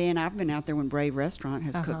 And then I've been out there when Brave Restaurant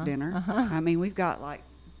has cooked dinner. I mean, we've got I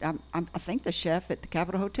think the chef at the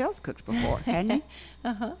Capitol Hotel's cooked before, hadn't he?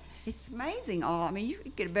 It's amazing. You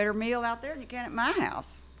can get a better meal out there than you can at my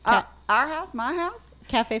house. Our house, my house.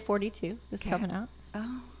 Cafe 42 is coming out.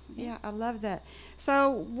 Oh, yeah, I love that. So,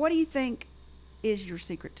 what do you think is your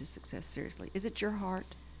secret to success? Seriously, is it your heart?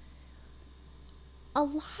 A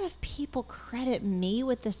lot of people credit me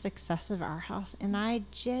with the success of our house, and I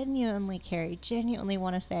genuinely, Carrie, genuinely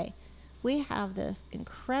want to say we have this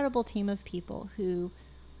incredible team of people who,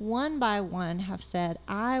 one by one, have said,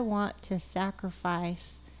 I want to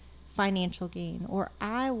sacrifice financial gain, or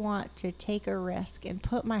I want to take a risk and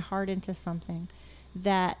put my heart into something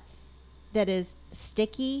that is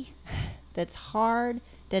sticky, that's hard,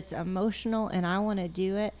 that's emotional, and I want to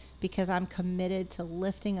do it because I'm committed to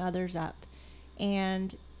lifting others up.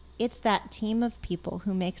 And it's that team of people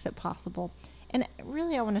who makes it possible. And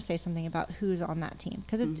really, I want to say something about who's on that team,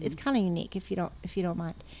 because it's kind of unique, if you don't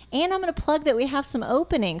mind. And I'm going to plug that we have some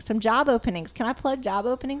openings, some job openings. Can I plug job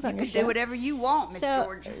openings on your show? Do whatever you want, Miss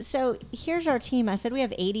George. So here's our team. I said we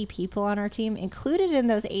have 80 people on our team. Included in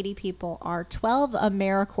those 80 people are 12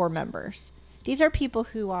 AmeriCorps members. These are people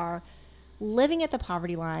who are living at the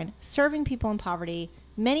poverty line, serving people in poverty.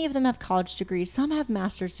 Many of them have college degrees. Some have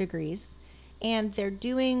master's degrees. And they're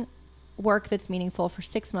doing work that's meaningful for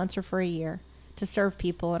 6 months or for a year to serve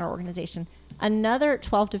people in our organization. Another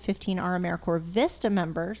 12 to 15 are AmeriCorps VISTA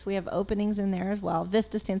members. We have openings in there as well.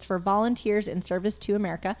 VISTA stands for Volunteers in Service to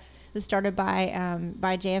America. It was started by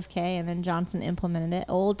JFK, and then Johnson implemented it.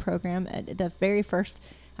 Old program, the very first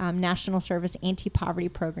national service anti-poverty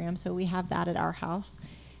program. So we have that at our house.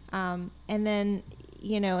 And then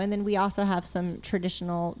we also have some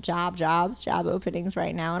traditional job openings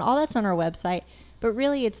right now, and all that's on our website. But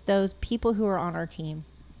really, it's those people who are on our team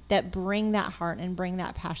that bring that heart and bring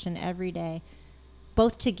that passion every day,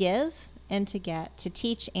 both to give and to get, to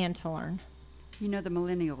teach and to learn. You know, the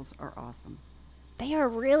millennials are awesome. They are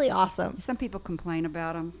really awesome. Some people complain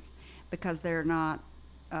about them because they're not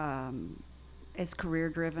as career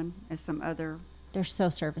driven as some other. They're so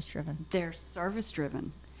service driven. They're service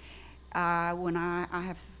driven. When I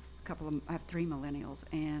have I have 3 millennials,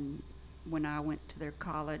 and when I went to their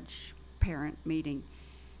college parent meeting,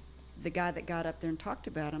 the guy that got up there and talked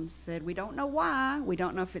about them said, we don't know why. We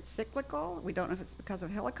don't know if it's cyclical. We don't know if it's because of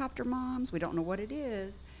helicopter moms. We don't know what it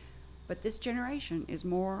is. But this generation is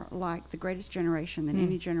more like the greatest generation than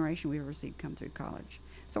any generation we've ever seen come through college.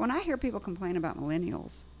 So when I hear people complain about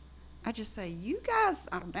millennials, I just say, you guys,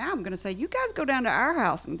 now I'm going to say, you guys go down to our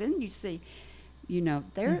house, and then you see,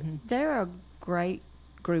 they're a great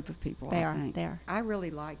group of people. They I think. They are. I really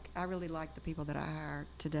like the people that I hired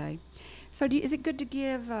today. So is it good to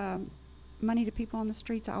give money to people on the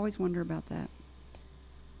streets? I always wonder about that.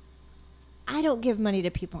 I don't give money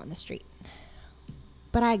to people on the street,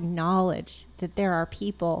 but I acknowledge that there are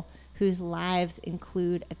people whose lives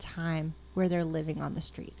include a time where they're living on the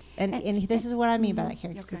streets. And this is what I mean by that,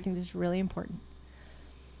 Carrie, because I think this is really important.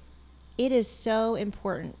 It is so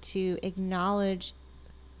important to acknowledge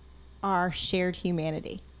our shared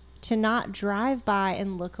humanity, to not drive by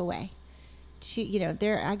and look away.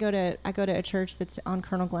 I go to a church that's on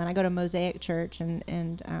Colonel Glenn. I go to Mosaic Church,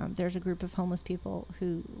 and there's a group of homeless people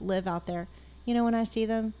who live out there. When I see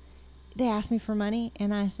them, they ask me for money,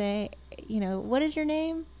 and I say, what is your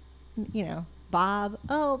name? Bob.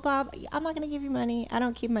 Oh, Bob, I'm not going to give you money. I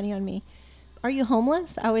don't keep money on me. Are you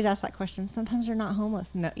homeless? I always ask that question. Sometimes they're not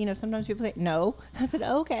homeless. No, sometimes people say no. I said,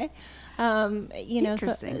 oh, okay.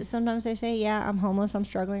 Interesting. Sometimes they say, yeah, I'm homeless. I'm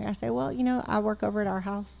struggling. I say, well, I work over at our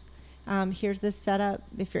house. Here's this setup.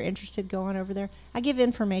 If you're interested, go on over there. I give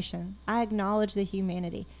information. I acknowledge the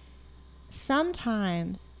humanity.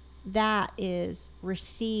 Sometimes that is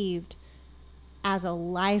received as a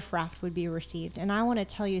life raft would be received. And I want to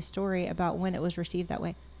tell you a story about when it was received that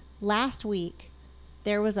way. Last week,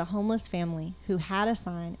 there was a homeless family who had a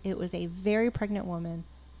sign. It was a very pregnant woman,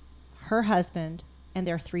 her husband, and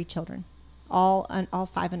their 3 children, all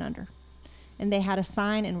 5 and under. And they had a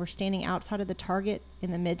sign and were standing outside of the Target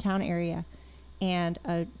in the Midtown area. And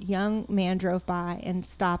a young man drove by and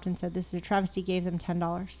stopped and said, this is a travesty, gave them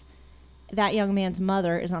 $10. That young man's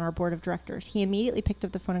mother is on our board of directors. He immediately picked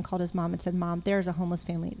up the phone and called his mom and said, Mom, there's a homeless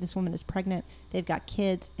family. This woman is pregnant. They've got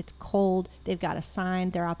kids. It's cold. They've got a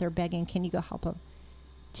sign. They're out there begging. Can you go help them?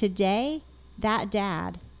 Today, that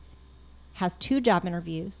dad has 2 job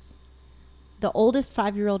interviews. The oldest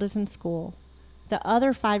 5-year-old is in school. The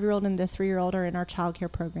other 5-year-old and the 3-year-old are in our child care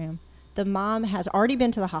program. The mom has already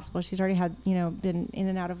been to the hospital. She's already had, been in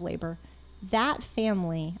and out of labor. That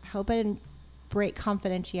family, I hope I didn't break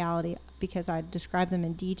confidentiality because I described them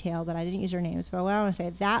in detail, but I didn't use their names. But what I want to say,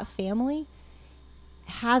 that family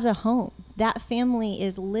has a home. That family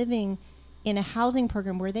is living in a housing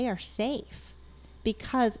program where they are safe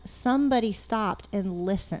because somebody stopped and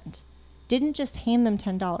listened. Didn't just hand them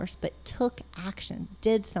 $10, but took action,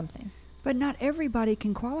 did something. But not everybody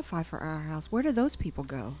can qualify for Our House. Where do those people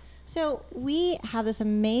go? So we have this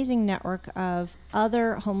amazing network of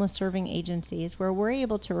other homeless serving agencies where we're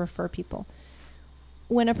able to refer people.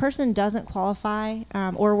 When a person doesn't qualify,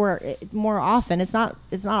 more often, it's not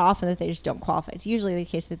often that they just don't qualify. It's usually the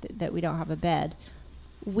case that we don't have a bed.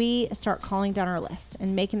 We start calling down our list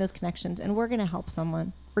and making those connections, and we're going to help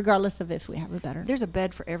someone regardless of if we have a bed or not. There's a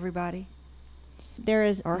bed for everybody? There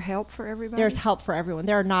is Or help for everybody? There's help for everyone.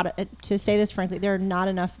 There are not, to say this frankly, there are not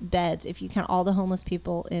enough beds. If you count all the homeless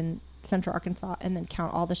people in Central Arkansas and then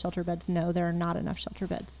count all the shelter beds, no, there are not enough shelter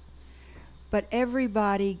beds. But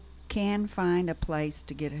everybody can find a place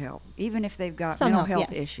to get help, even if they've got Some mental help,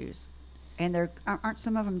 health yes. issues. And aren't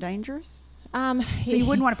some of them dangerous? So So you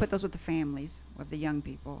wouldn't want to put those with the families of the young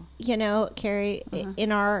people. You know, Carrie,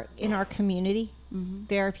 in our community, Mhm.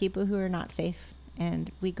 there are people who are not safe,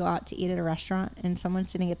 and we go out to eat at a restaurant, and someone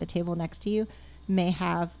sitting at the table next to you may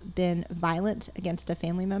have been violent against a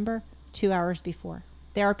family member 2 hours before.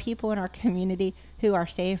 There are people in our community who are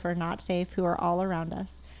safe or not safe, who are all around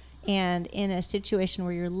us. And in a situation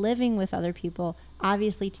where you're living with other people,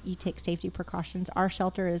 obviously you take safety precautions. Our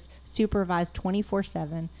shelter is supervised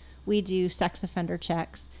 24/7. We do sex offender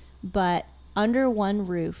checks, but under one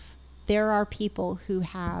roof, there are people who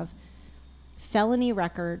have felony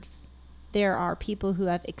records. There are people who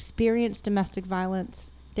have experienced domestic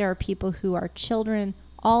violence. There are people who are children,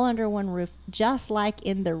 all under one roof, just like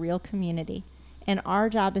in the real community. And our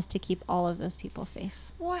job is to keep all of those people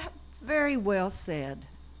safe. Well, very well said.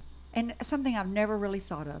 And something I've never really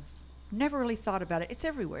thought of. Never really thought about it. It's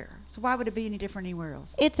everywhere. So why would it be any different anywhere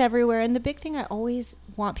else? It's everywhere. And the big thing I always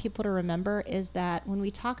want people to remember is that when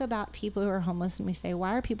we talk about people who are homeless and we say,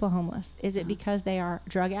 why are people homeless? Is it because they are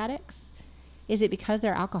drug addicts? Is it because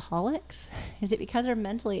they're alcoholics? Is it because they're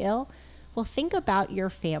mentally ill? Well, think about your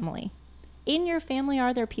family. In your family,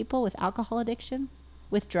 are there people with alcohol addiction,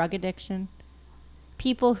 with drug addiction,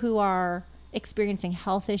 people who are experiencing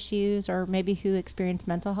health issues, or maybe who experience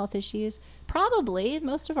mental health issues? Probably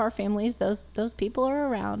most of our families, those people are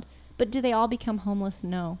around. But do they all become homeless?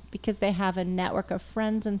 No, because they have a network of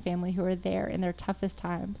friends and family who are there in their toughest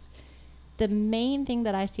times. The main thing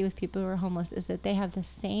that I see with people who are homeless is that they have the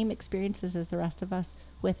same experiences as the rest of us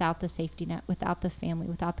without the safety net, without the family,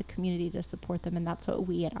 without the community to support them. And that's what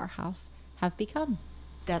we at Our House have become.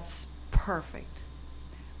 That's perfect.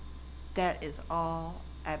 That is all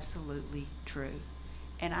absolutely true.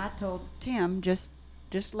 And I told Tim just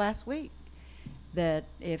last week that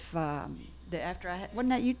if after I had, wasn't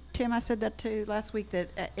that you, Tim? I said that too last week, that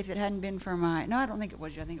if it hadn't been for my, no, I don't think it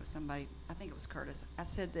was you. I think it was somebody. I think it was Curtis. I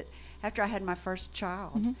said that after I had my first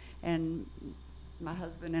child, and my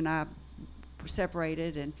husband and I were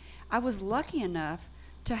separated, and I was lucky enough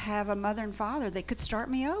to have a mother and father that could start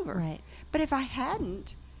me over. Right. But if I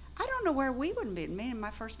hadn't, I don't know where we would be, me and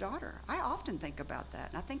my first daughter. I often think about that.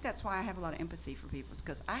 And I think that's why I have a lot of empathy for people,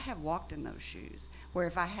 because I have walked in those shoes, where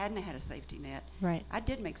if I hadn't had a safety net, Right. I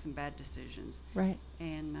did make some bad decisions. Right.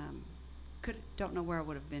 And don't know where I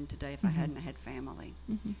would have been today if I hadn't had family.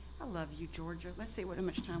 I love you, Georgia. Let's see how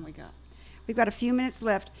much time we got. We've got a few minutes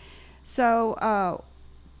left. So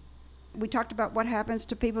we talked about what happens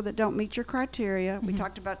to people that don't meet your criteria. We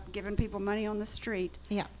talked about giving people money on the street.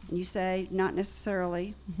 Yeah. And you say not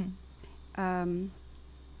necessarily.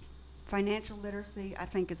 Financial literacy, I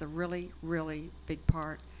think, is a really, really big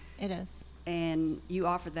part. It is. And you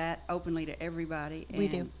offer that openly to everybody. We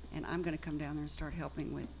do. And I'm going to come down there and start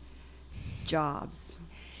helping with jobs.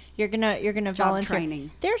 You're gonna Job volunteer.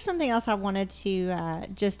 training. There's something else I wanted to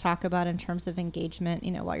just talk about in terms of engagement.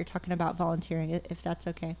 You know, while you're talking about volunteering, if that's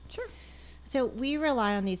okay. Sure. So we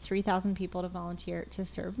rely on these 3,000 people to volunteer, to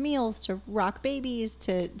serve meals, to rock babies,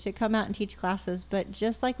 to come out and teach classes. But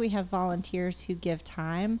just like we have volunteers who give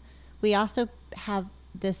time, we also have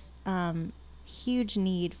this huge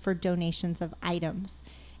need for donations of items.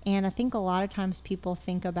 And I think a lot of times people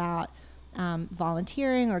think about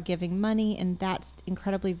volunteering or giving money, and that's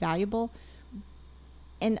incredibly valuable.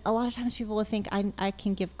 And a lot of times people will think I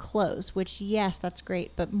can give clothes, which, yes, that's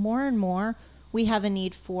great. But more and more, we have a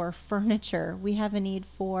need for furniture. We have a need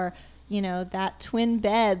for, that twin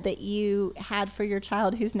bed that you had for your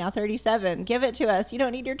child who's now 37. Give it to us. You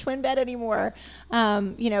don't need your twin bed anymore.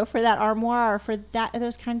 For that armoire, for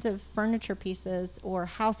those kinds of furniture pieces or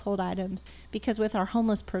household items. Because with our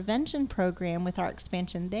homeless prevention program, with our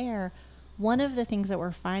expansion there, one of the things that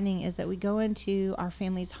we're finding is that we go into our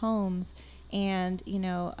families' homes And,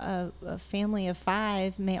 a family of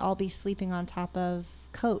 5 may all be sleeping on top of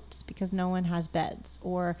coats because no one has beds,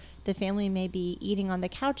 or the family may be eating on the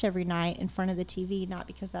couch every night in front of the TV, not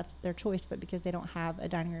because that's their choice, but because they don't have a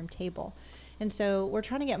dining room table. And so we're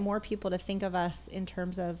trying to get more people to think of us in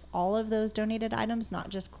terms of all of those donated items, not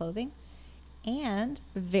just clothing. And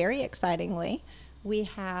very excitingly, we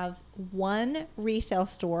have one resale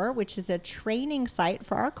store, which is a training site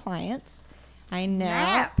for our clients. I know.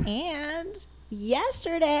 Snap. And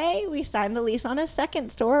yesterday, we signed the lease on a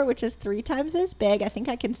second store, which is 3 times as big. I think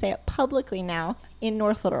I can say it publicly now, in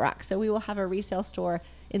North Little Rock. So we will have a resale store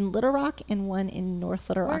in Little Rock and one in North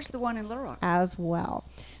Little Rock. Where's the one in Little Rock? As well.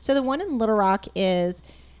 So the one in Little Rock is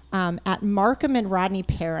at Markham and Rodney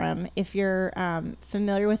Parham. If you're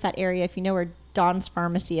familiar with that area, if you know where Don's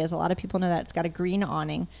Pharmacy is, a lot of people know that it's got a green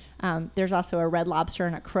awning. There's also a Red Lobster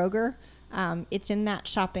and a Kroger. It's in that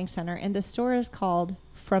shopping center, and the store is called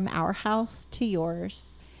From Our House to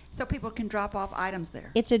Yours. So people can drop off items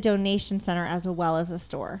there. It's a donation center as well as a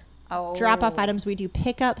store. Oh. Drop off items. We do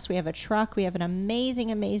pickups. We have a truck. We have an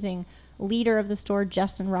amazing leader of the store,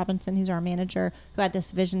 Justin Robinson, who's our manager, who had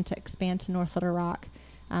this vision to expand to North Little Rock.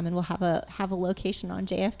 And we'll have a location on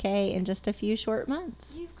JFK in just a few short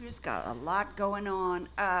months. You've just got a lot going on.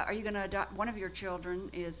 Are you going to adopt? One of your children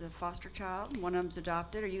is a foster child. One of them's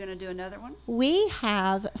adopted. Are you going to do another one? We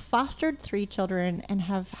have fostered 3 children and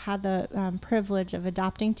have had the privilege of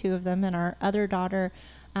adopting 2 of them. And our other daughter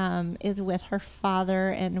is with her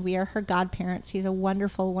father, and we are her godparents. He's a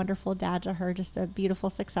wonderful, wonderful dad to her, just a beautiful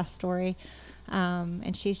success story.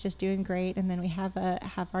 And she's just doing great. And then we have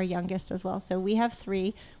our youngest as well. So we have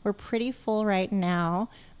 3. We're pretty full right now,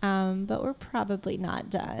 but we're probably not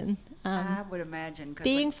done. I would imagine.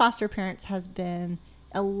 Being foster parents has been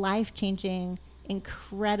a life-changing,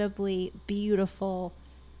 incredibly beautiful,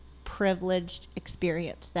 privileged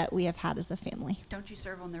experience that we have had as a family. Don't you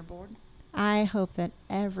serve on their board? I hope that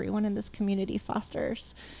everyone in this community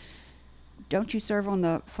fosters. Don't you serve on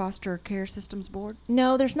the foster care systems board?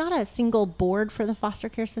 No, there's not a single board for the foster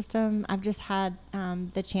care system. I've just had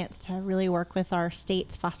the chance to really work with our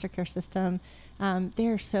state's foster care system.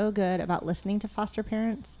 They're so good about listening to foster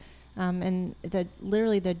parents. And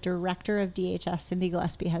literally the director of DHS, Cindy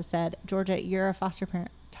Gillespie, has said, Georgia, you're a foster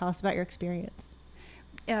parent. Tell us about your experience.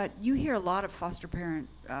 You hear a lot of foster parent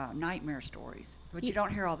nightmare stories, but you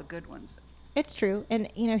don't hear all the good ones. It's true. And,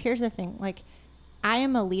 here's the thing. I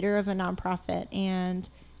am a leader of a nonprofit, and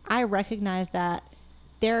I recognize that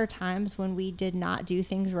there are times when we did not do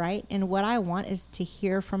things right. And what I want is to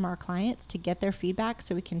hear from our clients, to get their feedback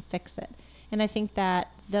so we can fix it. And I think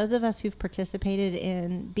that those of us who've participated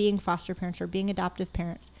in being foster parents or being adoptive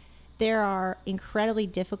parents, there are incredibly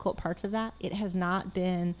difficult parts of that. It has not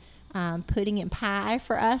been pudding and pie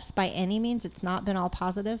for us by any means. It's not been all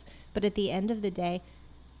positive. But at the end of the day,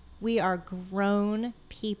 we are grown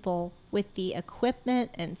people with the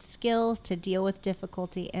equipment and skills to deal with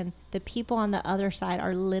difficulty. And the people on the other side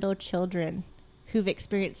are little children who've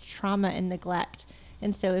experienced trauma and neglect.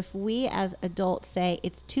 And so if we as adults say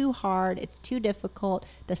it's too hard, it's too difficult,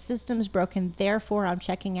 the system's broken, therefore I'm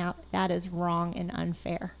checking out, that is wrong and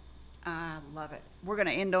unfair. I love it. We're going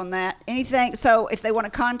to end on that. Anything? So if they want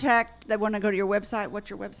to contact, they want to go to your website. What's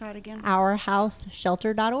your website again?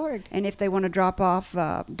 OurHouseShelter.org. And if they want to drop off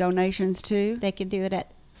donations too? They can do it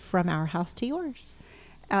at From Our House to Yours.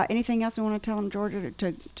 Anything else we want to tell them, Georgia,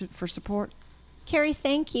 for support? Carrie,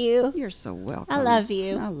 thank you. You're so welcome. I love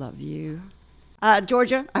you. I love you.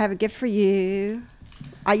 Georgia, I have a gift for you.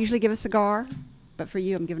 I usually give a cigar, but for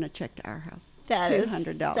you, I'm giving a check to Our House. That $200.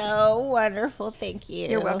 is so wonderful. Thank you.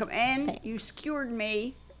 You're welcome. And Thanks. you skewered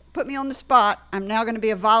me, put me on the spot. I'm now going to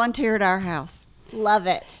be a volunteer at Our House. Love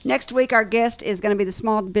it. Next week, our guest is going to be the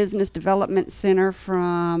Small Business Development Center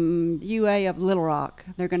from UA of Little Rock.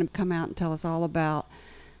 They're going to come out and tell us all about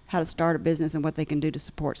how to start a business and what they can do to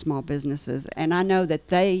support small businesses. And I know that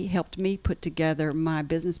they helped me put together my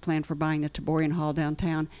business plan for buying the Taborian Hall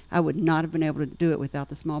downtown. I would not have been able to do it without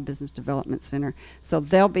the Small Business Development Center. So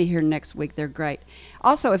they'll be here next week. They're great.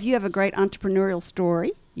 Also, if you have a great entrepreneurial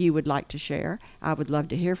story you would like to share, I would love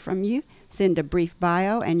to hear from you. Send a brief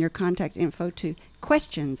bio and your contact info to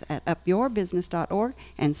questions@upyourbusiness.org,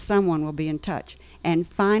 and someone will be in touch.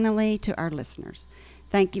 And finally, to our listeners,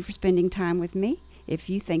 thank you for spending time with me. If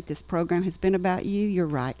you think this program has been about you, you're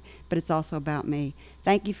right, but it's also about me.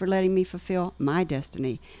 Thank you for letting me fulfill my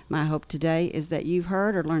destiny. My hope today is that you've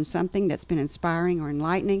heard or learned something that's been inspiring or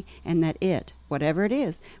enlightening, and that it, whatever it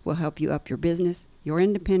is, will help you up your business, your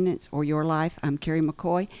independence, or your life. I'm Carrie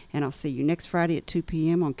McCoy, and I'll see you next Friday at 2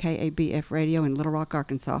 p.m. on KABF Radio in Little Rock,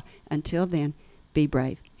 Arkansas. Until then, be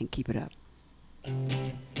brave and keep it up.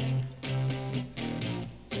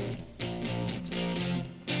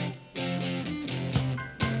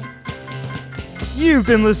 You've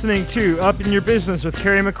been listening to Up in Your Business with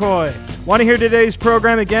Carrie McCoy. Want to hear today's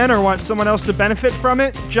program again or want someone else to benefit from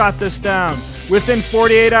it? Jot this down. Within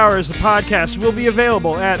 48 hours, the podcast will be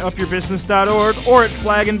available at upyourbusiness.org or at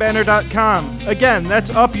flagandbanner.com. Again,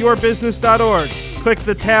 that's upyourbusiness.org. Click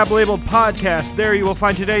the tab labeled podcast. There you will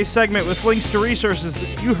find today's segment with links to resources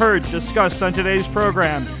that you heard discussed on today's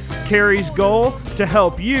program. Carrie's goal? To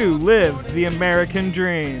help you live the American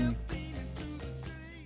dream.